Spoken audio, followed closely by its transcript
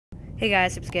Hey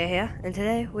guys, SupaScary here, and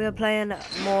today we are playing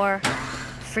more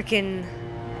freaking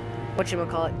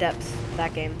whatchamacallit depths,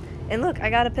 that game. And look, I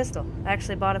got a pistol. I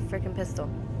actually bought a freaking pistol.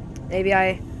 Maybe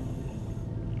I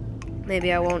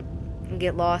won't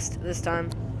get lost this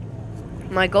time.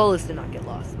 My goal is to not get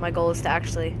lost. My goal is to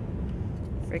actually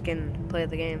freaking play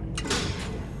the game.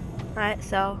 Alright,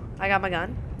 so I got my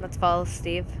gun. Let's follow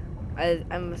Steve.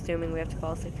 I'm assuming we have to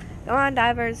follow Steve. Come on,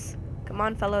 divers. Come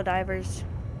on, fellow divers.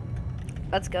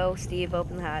 Let's go, Steve.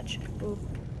 Open the hatch. Boop.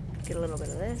 Get a little bit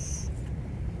of this.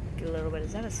 Get a little bit.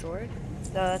 Is that a sword?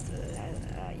 No, that's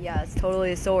yeah, it's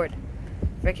totally a sword.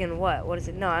 Freaking what? What is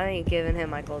it? No, I ain't giving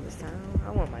him my gold this time.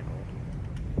 I want my gold.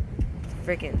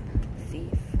 Freaking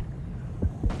thief.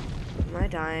 Am I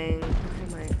dying?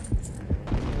 Am I?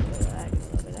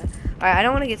 Alright, I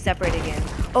don't want to get separated again.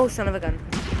 Oh, son of a gun.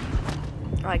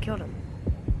 Oh, I killed him.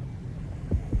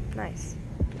 Nice.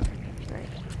 Alright.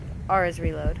 R is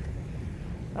reload.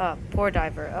 Oh, poor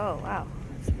diver. Oh, wow.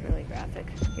 It's really graphic.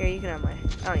 Here, you can have my...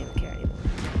 I don't even care anymore.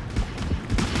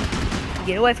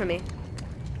 Get away from me.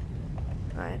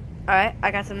 Alright. Alright, I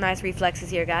got some nice reflexes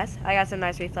here, guys. I got some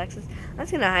nice reflexes. I'm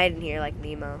just gonna hide in here like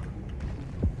Nemo.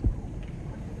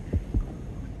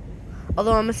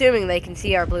 Although I'm assuming they can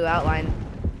see our blue outline.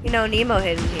 You know, Nemo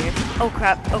hid in here. Oh,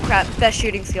 crap. Oh, crap. Best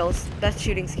shooting skills. Best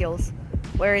shooting skills.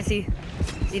 Where is he?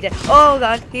 Is he dead? Oh,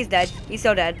 God. He's dead. He's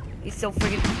so dead. He's so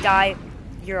freaking die.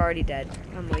 You're already dead.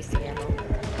 I'm wasting ammo.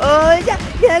 Oh,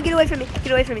 yeah, get away from me.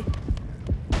 Get away from me.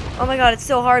 Oh my god, it's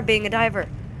so hard being a diver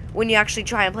when you actually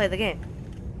try and play the game.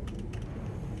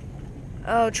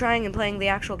 Oh, trying and playing the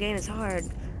actual game is hard.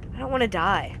 I don't want to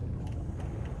die.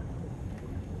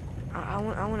 I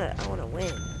want to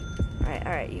win.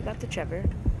 Alright, you got the treasure.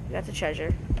 You got the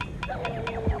treasure.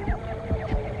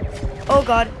 Oh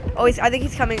god. Oh, I think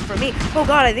he's coming for me. Oh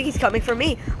god, I think he's coming for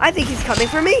me. I think he's coming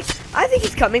for me. I think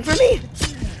he's coming for me.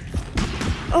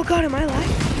 Oh god, am I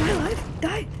alive? Am I alive?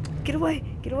 Die. Get away.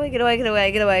 Get away, get away, get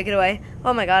away, get away, get away.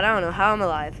 Oh my god, I don't know how I'm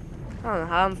alive. I don't know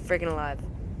how I'm freaking alive.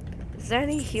 Is there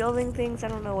any healing things? I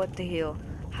don't know what to heal.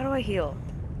 How do I heal?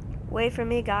 Wait for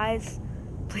me, guys.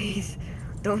 Please,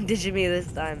 don't digit me this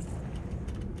time.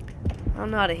 I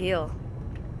don't know how to heal.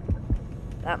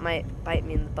 That might bite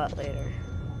me in the butt later.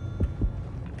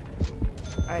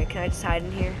 Alright, can I just hide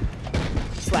in here?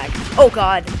 Swag. Oh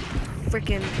god.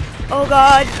 Freaking. Oh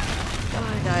god. Oh,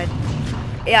 I died.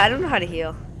 Yeah, I don't know how to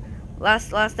heal.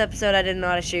 Last episode I didn't know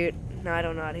how to shoot. No, I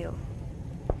don't know how to heal.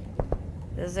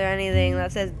 Is there anything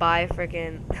that says buy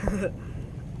freaking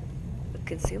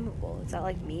consumable? Is that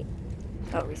like meat?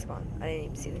 Oh, respawn. I didn't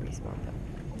even see the respawn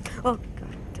button. Oh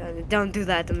god. Don't do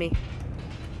that to me.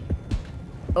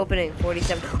 Opening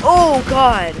 47. Oh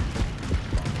god.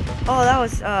 Oh, that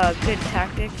was good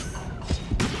tactics.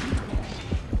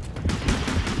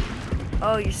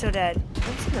 Oh, you're so dead.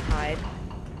 I'm just gonna hide.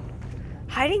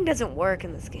 Hiding doesn't work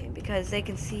in this game because they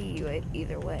can see you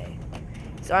either way.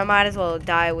 So I might as well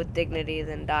die with dignity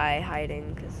than die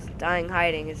hiding, because dying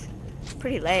hiding is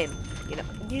pretty lame. You know,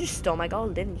 you just stole my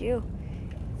gold, didn't you?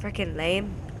 Freaking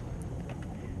lame.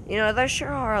 You know, there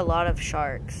sure are a lot of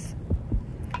sharks.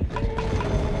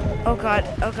 Oh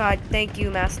god, thank you,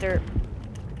 master.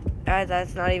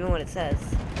 That's not even what it says.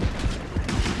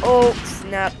 Oh,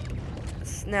 snap.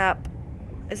 Snap.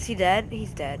 Is he dead?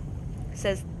 He's dead. It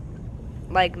says,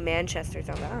 like, Manchester or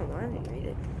something. I don't know. I didn't read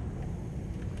it.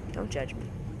 Don't judge me.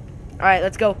 Alright,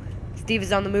 let's go. Steve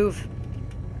is on the move.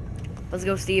 Let's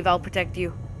go, Steve. I'll protect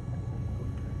you.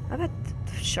 I bet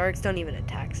the sharks don't even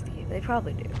attack Steve. They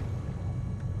probably do.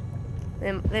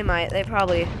 They might. They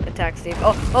probably attack Steve.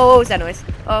 Oh, what was that noise?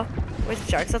 Oh, where's the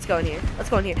sharks? Let's go in here. Let's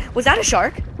go in here. Was that a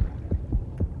shark?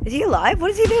 Is he alive?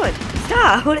 What is he doing?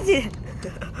 Stop! What is he?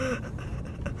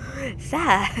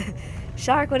 Stop!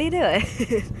 Shark, what are you doing?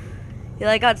 He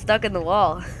like got stuck in the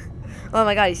wall. Oh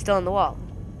my god, he's still in the wall.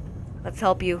 Let's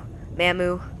help you,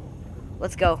 Mamu.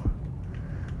 Let's go.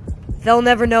 They'll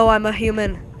never know I'm a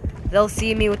human. They'll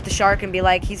see me with the shark and be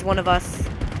like, he's one of us.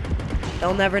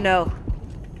 They'll never know.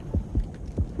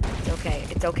 It's okay.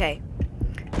 It's okay.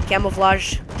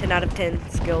 Camouflage, 10 out of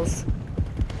 10 skills.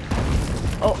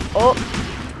 Oh.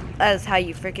 That is how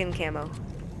you freaking camo.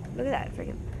 Look at that,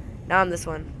 freaking. Now I'm this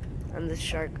one. I'm this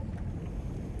shark.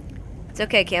 It's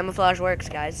okay, camouflage works,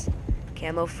 guys.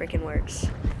 Camo freaking works.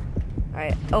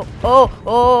 Alright.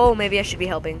 Oh, maybe I should be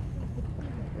helping.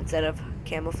 Instead of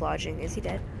camouflaging. Is he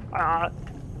dead? Up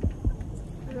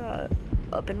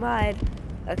and wide.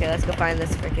 Okay, let's go find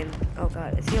this freaking. Oh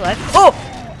god, is he alive? Oh!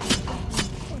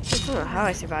 I don't know how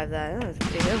I survived that. That was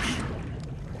pretty good.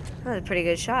 That was a pretty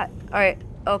good shot. Alright.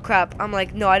 Oh crap. I'm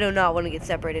like, no, I do not want to get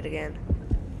separated again.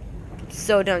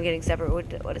 so done getting separate.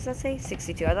 What does that say?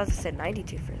 62. I thought it said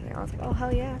 92 for a second. I was like, oh,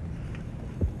 hell yeah.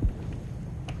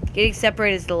 Getting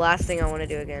separated is the last thing I want to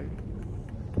do again.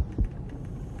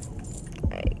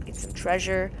 Alright, get some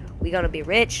treasure. We gonna be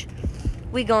rich.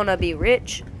 We gonna be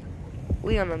rich.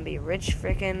 We gonna be rich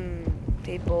freaking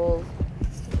people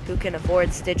who can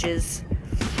afford stitches.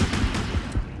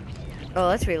 Oh,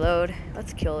 let's reload.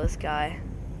 Let's kill this guy.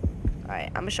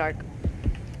 Alright, I'm a shark.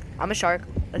 I'm a shark.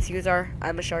 Let's use our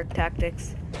I'm a shark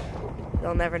tactics.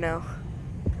 They'll never know.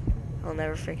 I'll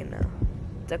never freaking know.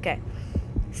 It's okay.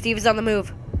 Steve is on the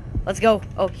move. Let's go.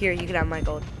 Oh, here, you can have my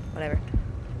gold. Whatever.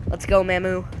 Let's go,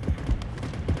 Mamu.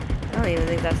 I don't even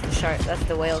think that's the shark. That's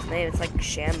the whale's name. It's like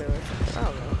Shamu or something. I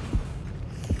don't know.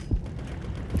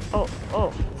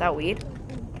 Oh, is that weed?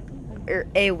 Or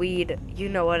a weed. You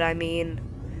know what I mean.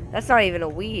 That's not even a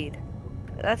weed.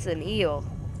 That's an eel.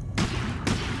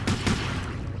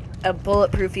 A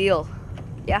bulletproof eel.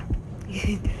 Yeah.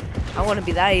 I want to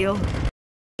be that eel.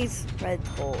 These red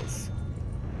holes.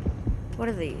 What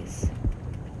are these?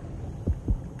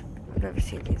 I've never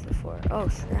seen these before. Oh,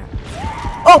 snap.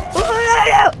 Oh!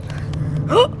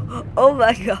 Oh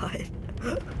my god.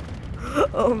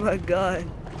 Oh my god.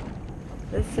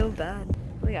 That's so bad.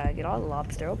 We gotta get all the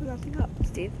lobster. Open that thing up,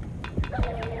 Steve.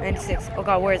 96. Oh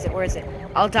god, where is it? Where is it?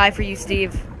 I'll die for you,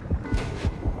 Steve.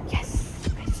 Yes.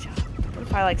 Nice job. What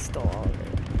if I like stole all of it?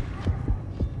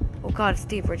 Oh god,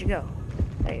 Steve, where'd you go?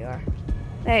 There you are.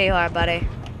 There you are, buddy.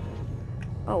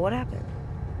 Oh, what happened?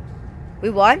 We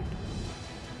won?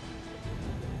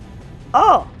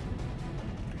 Oh.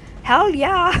 Hell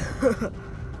yeah.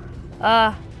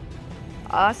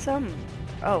 Awesome.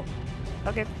 Oh.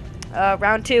 Okay.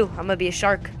 Round 2. I'm gonna be a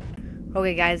shark.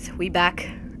 Okay, guys, we back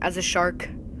as a shark.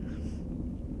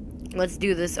 Let's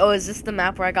do this. Oh, is this the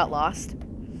map where I got lost?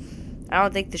 I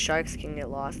don't think the sharks can get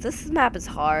lost. This map is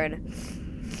hard.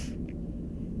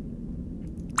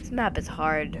 This map is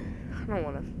hard. I don't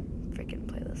want to freaking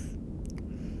play this.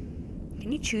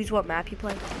 Can you choose what map you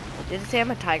play? Did it say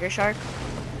I'm a tiger shark?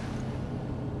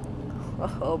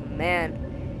 Oh, man.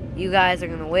 You guys are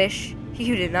gonna wish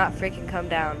you did not freaking come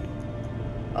down.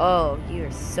 Oh, you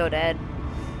are so dead.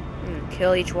 I'm gonna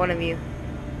kill each one of you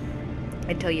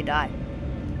until you die.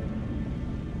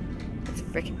 Let's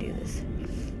freaking do this.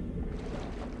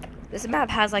 This map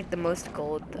has like the most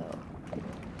gold though.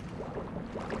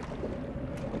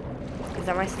 Is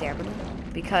that my stamina?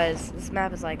 Because this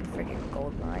map is like a freaking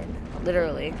gold mine.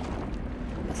 Literally.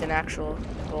 It's an actual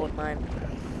gold mine.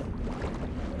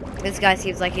 This guy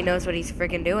seems like he knows what he's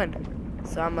freaking doing.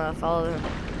 So I'm gonna follow him.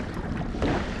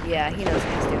 Yeah, he knows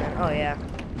what he's doing. Oh yeah.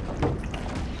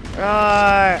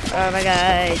 Roar! Oh my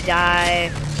god,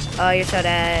 die. Oh, you're so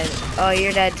dead. Oh,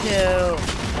 you're dead too.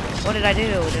 What did I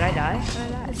do? Did I die? Did I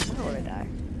die? I don't want to die.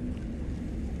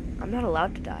 I'm not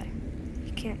allowed to die.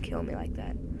 You can't kill me like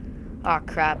that. Oh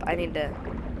crap, I need to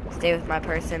stay with my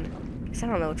person. Because I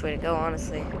don't know which way to go,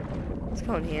 honestly. Let's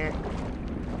go in here.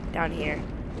 Down here.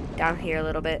 Down here a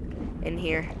little bit. In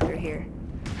here. Through here.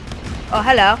 Oh,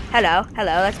 hello. Hello.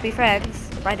 Hello. Let's be friends.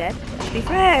 Am I dead? Let's be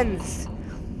friends.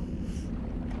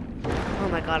 Oh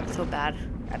my god, I'm so bad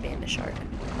at being a shark.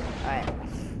 Alright.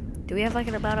 Do we have like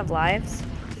an amount of lives?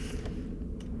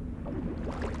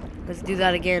 Let's do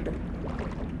that again.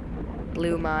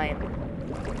 Blue mine.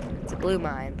 It's a blue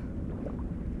mine.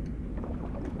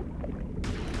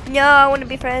 No, I want to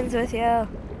be friends with you.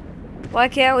 Why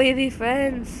can't we be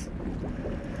friends?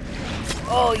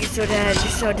 Oh, you're so dead. You're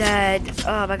so dead.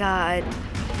 Oh my god.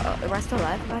 Oh, am I still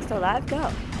alive? Am I still alive? Go.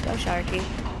 Go, Sharky.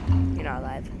 You're not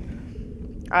alive.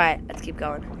 Alright, let's keep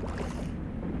going.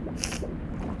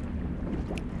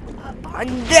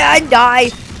 I'm dead. Die.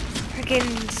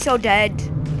 Freaking so dead.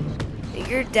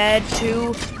 You're dead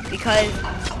too. Because.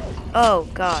 Oh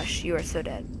gosh, you are so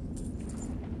dead.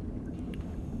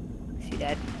 Is he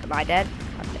dead? Am I dead?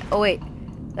 I'm dead. Oh wait.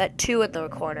 That 2 at the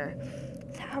corner.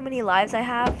 Is that how many lives I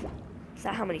have? Is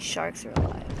that how many sharks are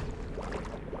alive?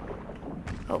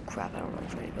 Oh crap, I don't know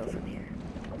which way to go from here.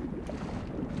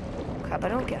 Crap, I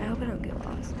hope I don't get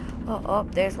lost. Oh,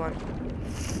 there's one.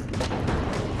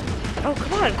 Oh,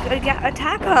 come on,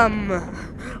 attack him!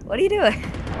 What are you doing?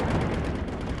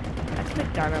 I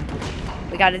clicked on him.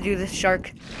 We gotta do this,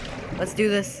 shark. Let's do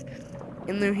this.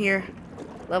 In through here.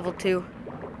 Level 2.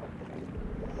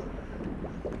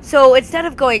 So, instead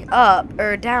of going up,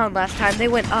 or down last time, they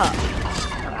went up.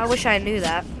 I wish I knew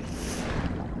that.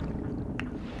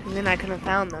 And then I could have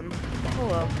found them. Oh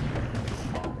well.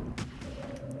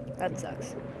 That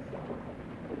sucks.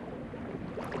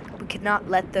 We cannot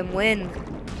let them win.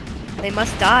 They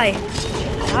must die.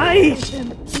 Die!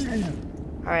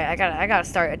 Alright, I gotta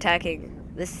start attacking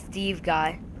this Steve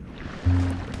guy.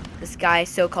 This guy,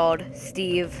 so-called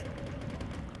Steve.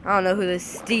 I don't know who this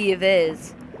Steve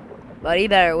is, but he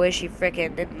better wish he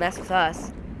frickin' didn't mess with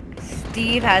us.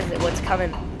 Steve has what's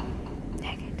coming.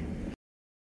 Dang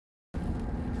it.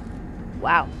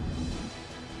 Wow.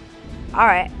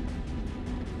 Alright.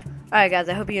 Alright guys,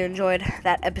 I hope you enjoyed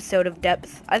that episode of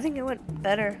Depth. I think it went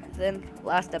better than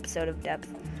last episode of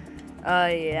Depth.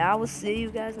 Yeah, I will see you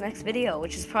guys next video,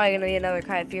 which is probably going to be another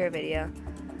Cry of Fear video.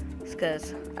 Just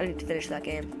because I need to finish that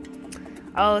game.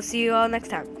 I'll see you all next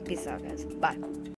time. Peace out, guys. Bye.